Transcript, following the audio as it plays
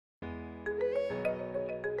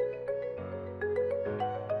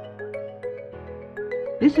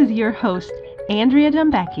This is your host, Andrea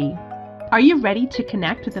Dumbecki. Are you ready to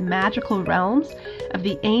connect with the magical realms of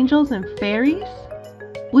the angels and fairies?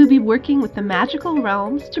 We'll be working with the magical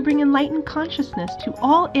realms to bring enlightened consciousness to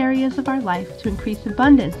all areas of our life to increase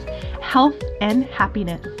abundance, health, and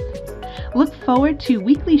happiness. Look forward to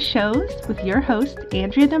weekly shows with your host,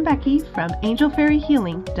 Andrea Dumbecki from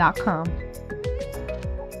angelfairyhealing.com.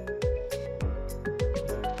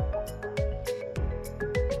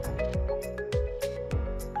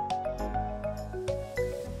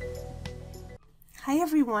 Hi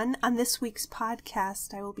everyone, on this week's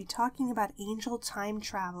podcast I will be talking about angel time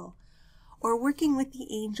travel, or working with the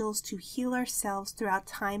angels to heal ourselves throughout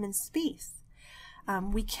time and space.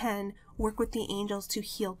 We can work with the angels to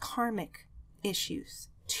heal karmic issues,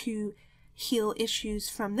 to heal issues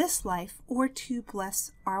from this life, or to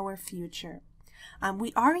bless our future.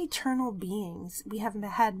 We are eternal beings. We have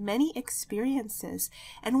had many experiences,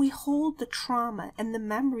 and we hold the trauma and the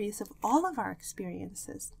memories of all of our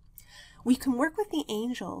experiences. We can work with the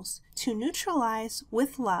angels to neutralize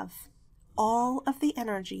with love all of the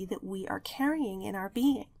energy that we are carrying in our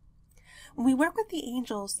being. When we work with the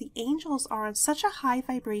angels are on such a high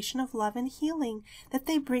vibration of love and healing that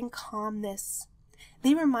they bring calmness.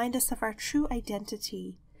 They remind us of our true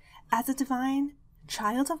identity as a divine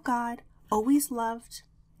child of God, always loved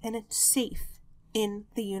and safe in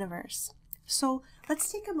the universe. So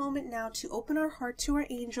let's take a moment now to open our heart to our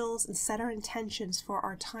angels and set our intentions for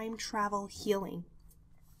our time travel healing.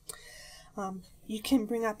 You can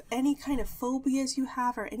bring up any kind of phobias you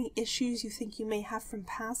have or any issues you think you may have from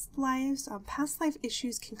past lives. Past life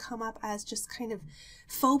issues can come up as just kind of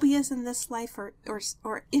phobias in this life or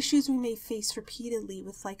issues we may face repeatedly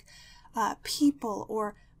with people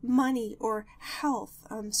or money or health.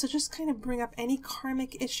 So just kind of bring up any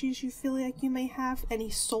karmic issues you feel like you may have, any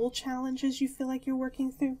soul challenges you feel like you're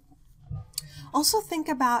working through. Also think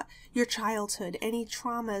about your childhood, any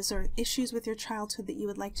traumas or issues with your childhood that you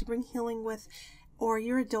would like to bring healing with, or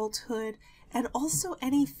your adulthood, and also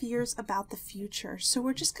any fears about the future. So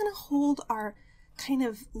we're just going to hold our kind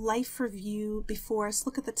of life review before us,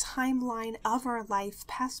 look at the timeline of our life,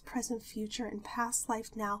 past, present, future, and past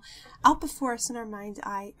life now, out before us in our mind's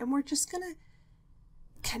eye, and we're just going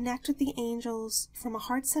to connect with the angels from a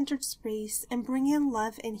heart-centered space and bring in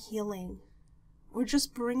love and healing. We're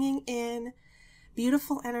just bringing in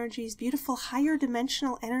beautiful energies, beautiful higher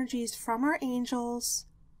dimensional energies from our angels,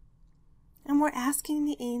 and we're asking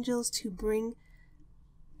the angels to bring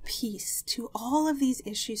peace to all of these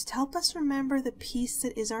issues, to help us remember the peace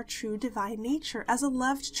that is our true divine nature. As a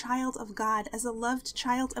loved child of God, as a loved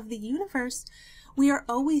child of the universe, we are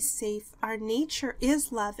always safe. Our nature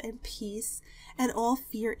is love and peace, and all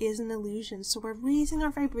fear is an illusion. So we're raising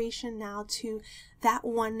our vibration now to that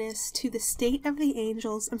oneness, to the state of the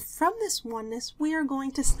angels, and from this oneness we are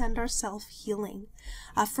going to send ourselves healing.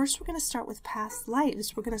 First we're going to start with past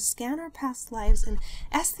lives. We're going to scan our past lives and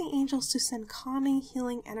ask the angels to send calming,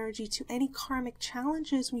 healing energy to any karmic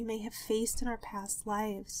challenges we may have faced in our past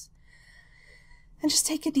lives. And just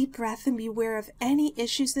take a deep breath and be aware of any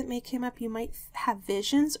issues that may come up. You might have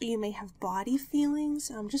visions or you may have body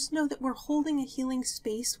feelings. Just know that we're holding a healing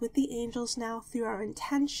space with the angels now through our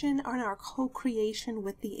intention and our co-creation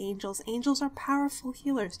with the angels. Angels are powerful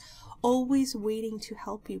healers, always waiting to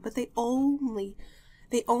help you, but they only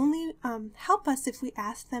help us if we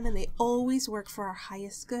ask them, and they always work for our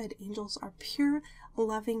highest good. Angels are pure,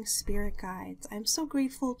 loving spirit guides. I'm so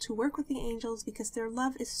grateful to work with the angels because their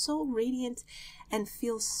love is so radiant and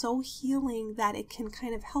feels so healing that it can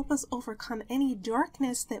kind of help us overcome any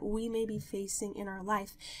darkness that we may be facing in our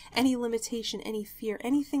life, any limitation, any fear,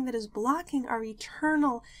 anything that is blocking our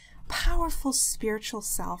eternal, powerful spiritual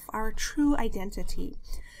self, our true identity.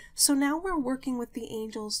 So now we're working with the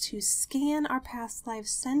angels to scan our past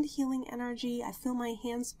lives, send healing energy. I feel my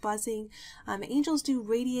hands buzzing. Angels do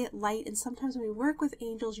radiate light, and sometimes when we work with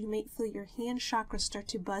angels, you might feel your hand chakras start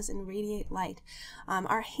to buzz and radiate light.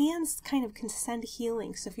 Our hands kind of can send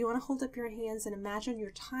healing. So if you want to hold up your hands and imagine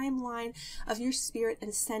your timeline of your spirit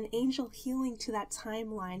and send angel healing to that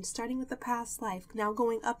timeline, starting with the past life, now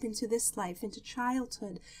going up into this life, into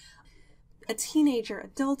childhood, a teenager,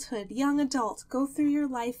 adulthood, young adult. Go through your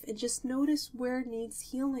life and just notice where it needs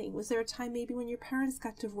healing. Was there a time maybe when your parents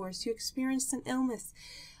got divorced, you experienced an illness,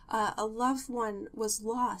 a loved one was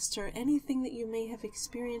lost, or anything that you may have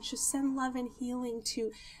experienced? Just send love and healing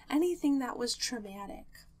to anything that was traumatic.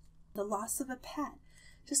 The loss of a pet.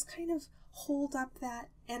 Just kind of hold up that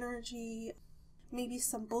energy. Maybe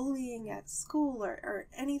some bullying at school or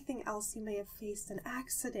anything else you may have faced, an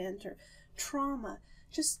accident or trauma.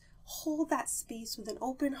 Just hold that space with an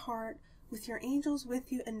open heart, with your angels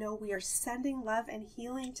with you, and know we are sending love and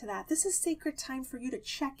healing to that. This is sacred time for you to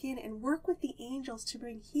check in and work with the angels to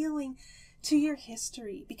bring healing to your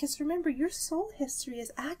history, because remember, your soul history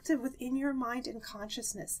is active within your mind and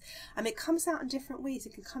consciousness. It comes out in different ways.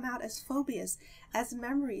 It can come out as phobias, as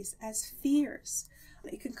memories, as fears.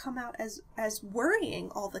 It can come out as worrying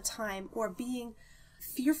all the time, or being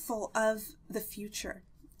fearful of the future.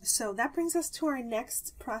 So that brings us to our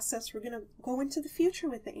next process. We're going to go into the future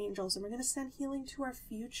with the angels, and we're going to send healing to our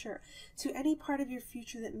future, to any part of your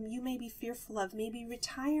future that you may be fearful of, maybe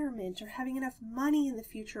retirement, or having enough money in the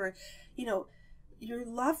future, or, your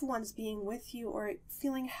loved ones being with you, or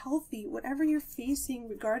feeling healthy. Whatever you're facing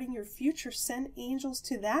regarding your future, send angels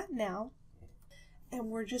to that now. And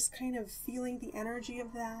we're just kind of feeling the energy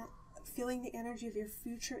of that, feeling the energy of your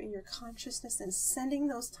future in your consciousness, and sending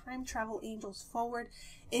those time travel angels forward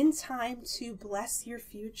in time to bless your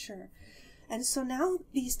future. And so now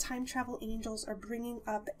these time travel angels are bringing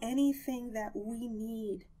up anything that we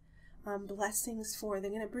need blessings for.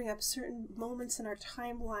 They're going to bring up certain moments in our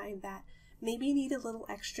timeline that maybe need a little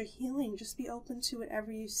extra healing. Just be open to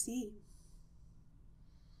whatever you see.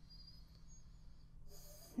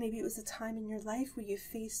 Maybe it was a time in your life where you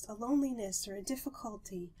faced a loneliness or a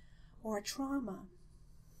difficulty or a trauma.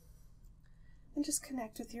 And just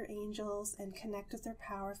connect with your angels and connect with their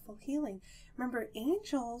powerful healing. Remember,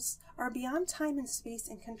 angels are beyond time and space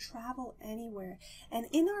and can travel anywhere. And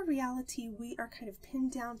in our reality, we are kind of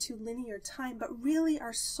pinned down to linear time, but really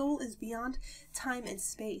our soul is beyond time and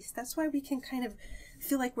space. That's why we can kind of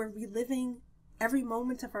feel like we're reliving every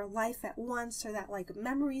moment of our life at once, or that like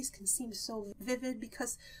memories can seem so vivid,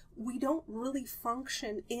 because we don't really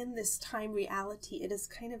function in this time reality. It is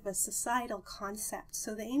kind of a societal concept.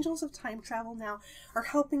 So the angels of time travel now are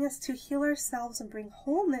helping us to heal ourselves and bring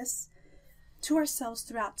wholeness to ourselves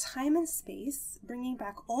throughout time and space, bringing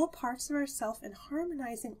back all parts of ourselves and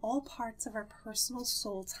harmonizing all parts of our personal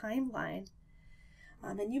soul timeline.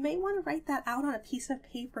 And you may want to write that out on a piece of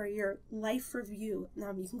paper, your life review.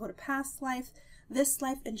 You can go to past life, this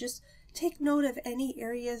life, and just take note of any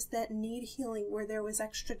areas that need healing, where there was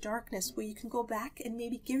extra darkness, where you can go back and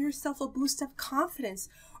maybe give yourself a boost of confidence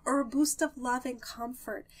or a boost of love and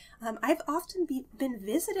comfort. I've often been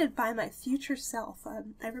visited by my future self.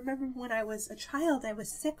 I remember when I was a child, I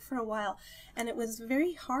was sick for a while, and it was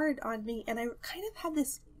very hard on me, and I kind of had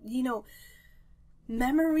this,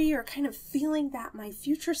 memory or kind of feeling that my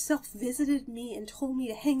future self visited me and told me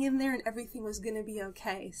to hang in there and everything was going to be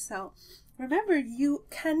okay. So remember, you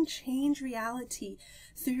can change reality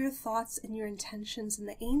through your thoughts and your intentions, and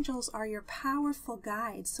the angels are your powerful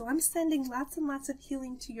guides. So I'm sending lots and lots of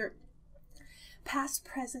healing to your past,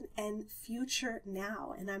 present, and future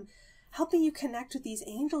now, and I'm helping you connect with these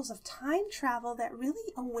angels of time travel that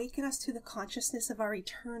really awaken us to the consciousness of our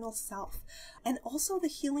eternal self, and also the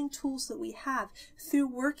healing tools that we have through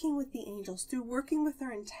working with the angels, through working with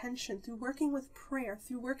our intention, through working with prayer,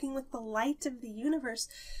 through working with the light of the universe,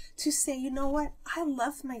 to say, you know what, I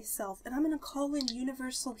love myself, and I'm going to call in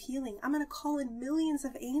universal healing. I'm going to call in millions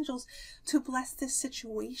of angels to bless this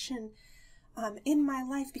situation in my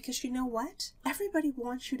life, because you know what? Everybody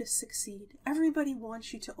wants you to succeed. Everybody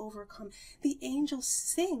wants you to overcome. The angels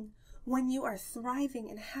sing when you are thriving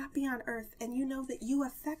and happy on earth, and you know that you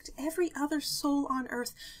affect every other soul on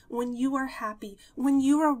earth when you are happy, when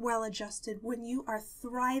you are well adjusted, when you are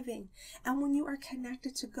thriving, and when you are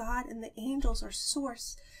connected to God and the angels or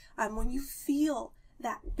source. When you feel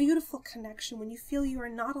that beautiful connection, when you feel you are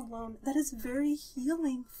not alone, that is very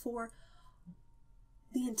healing for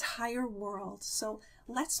the entire world. So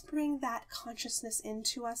let's bring that consciousness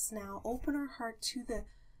into us now. Open our heart to the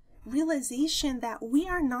realization that we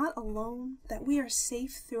are not alone, that we are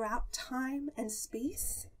safe throughout time and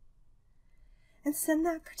space. And send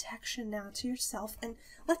that protection now to yourself. And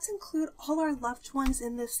let's include all our loved ones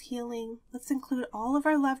in this healing. Let's include all of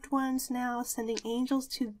our loved ones now, sending angels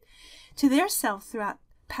to their self throughout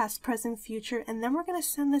past, present, future, and then we're going to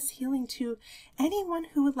send this healing to anyone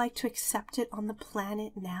who would like to accept it on the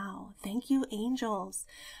planet now. Thank you, angels.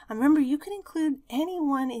 Remember, you can include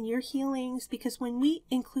anyone in your healings, because when we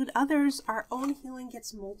include others, our own healing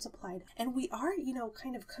gets multiplied. And we are,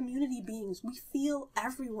 kind of community beings. We feel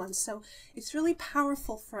everyone. So it's really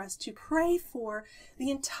powerful for us to pray for the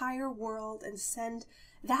entire world and send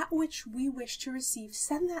that which we wish to receive,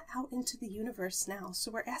 send that out into the universe now.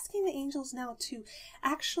 So we're asking the angels now to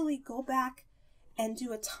actually go back and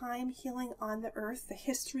do a time healing on the earth, the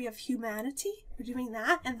history of humanity. We're doing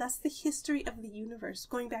that, and thus the history of the universe,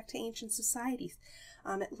 going back to ancient societies,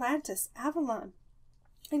 Atlantis, Avalon,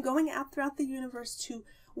 and going out throughout the universe to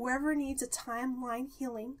wherever needs a timeline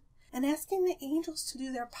healing, and asking the angels to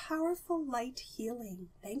do their powerful light healing.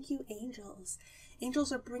 Thank you, angels.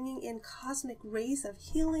 Angels are bringing in cosmic rays of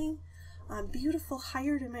healing, beautiful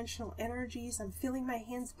higher dimensional energies. I'm feeling my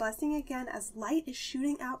hands buzzing again as light is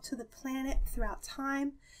shooting out to the planet throughout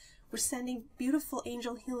time. We're sending beautiful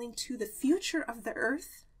angel healing to the future of the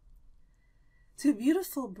earth, to a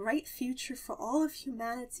beautiful, bright future for all of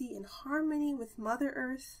humanity in harmony with Mother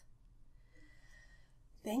Earth.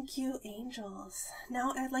 Thank you, angels.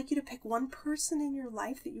 Now I'd like you to pick one person in your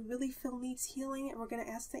life that you really feel needs healing, and we're going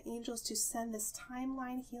to ask the angels to send this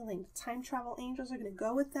timeline healing. The time travel angels are going to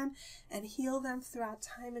go with them and heal them throughout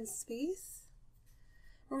time and space.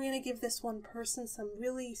 We're going to give this one person some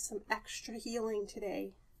extra healing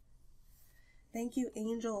today. Thank you,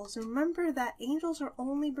 angels. Remember that angels are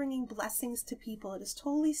only bringing blessings to people. It is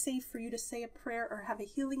totally safe for you to say a prayer or have a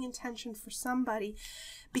healing intention for somebody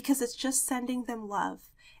because it's just sending them love,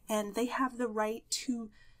 and they have the right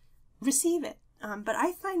to receive it. But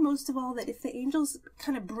I find most of all that if the angels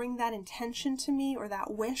kind of bring that intention to me or that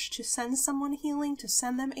wish to send someone healing, to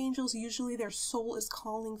send them angels, usually their soul is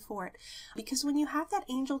calling for it. Because when you have that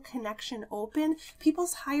angel connection open,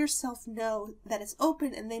 people's higher self know that it's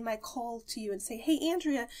open, and they might call to you and say, hey,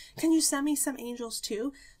 Andrea, can you send me some angels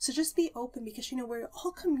too? So just be open, because we're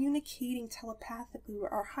all communicating telepathically.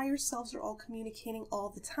 Our higher selves are all communicating all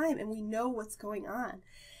the time, and we know what's going on.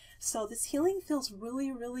 So this healing feels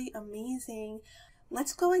really, really amazing.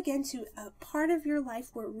 Let's go again to a part of your life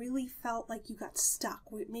where it really felt like you got stuck,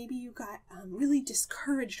 where maybe you got really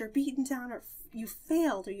discouraged or beaten down, or you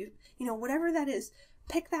failed, or whatever that is.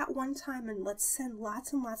 Pick that one time and let's send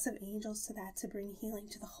lots and lots of angels to that to bring healing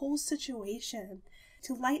to the whole situation,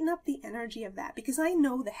 to lighten up the energy of that, because I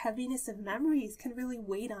know the heaviness of memories can really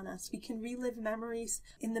weigh on us. We can relive memories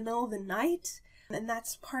in the middle of the night, and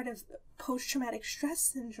that's part of post-traumatic stress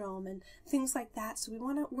syndrome and things like that. So we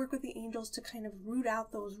want to work with the angels to kind of root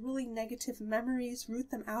out those really negative memories,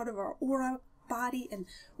 root them out of our aura, body, and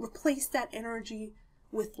replace that energy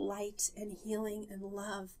with light and healing and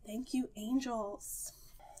love. Thank you, angels.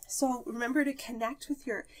 So remember to connect with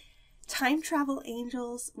your time travel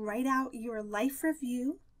angels, write out your life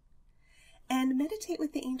review, and meditate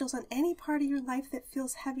with the angels on any part of your life that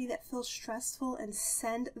feels heavy, that feels stressful, and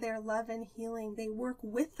send their love and healing. They work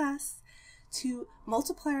with us to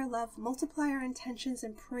multiply our love, multiply our intentions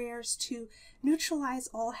and prayers, to neutralize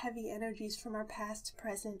all heavy energies from our past,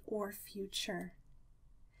 present, or future.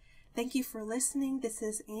 Thank you for listening. This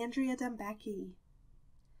is Andrea Dembecki.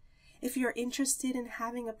 If you're interested in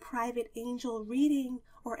having a private angel reading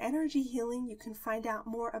or energy healing, you can find out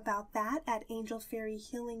more about that at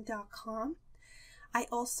angelfairyhealing.com. I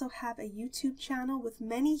also have a YouTube channel with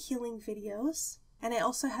many healing videos, and I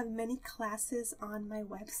also have many classes on my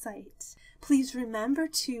website. Please remember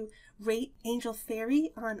to rate Angel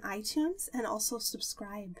Fairy on iTunes and also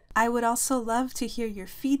subscribe. I would also love to hear your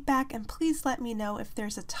feedback, and please let me know if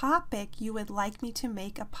there's a topic you would like me to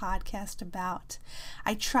make a podcast about.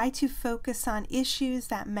 I try to focus on issues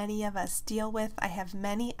that many of us deal with. I have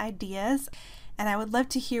many ideas, and I would love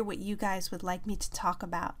to hear what you guys would like me to talk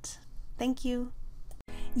about. Thank you.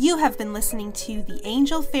 You have been listening to the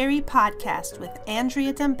Angel Fairy Podcast with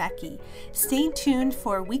Andrea Dembecki. Stay tuned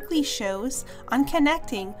for weekly shows on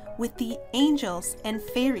connecting with the angels and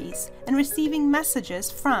fairies and receiving messages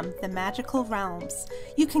from the magical realms.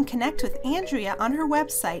 You can connect with Andrea on her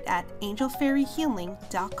website at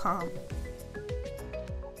angelfairyhealing.com.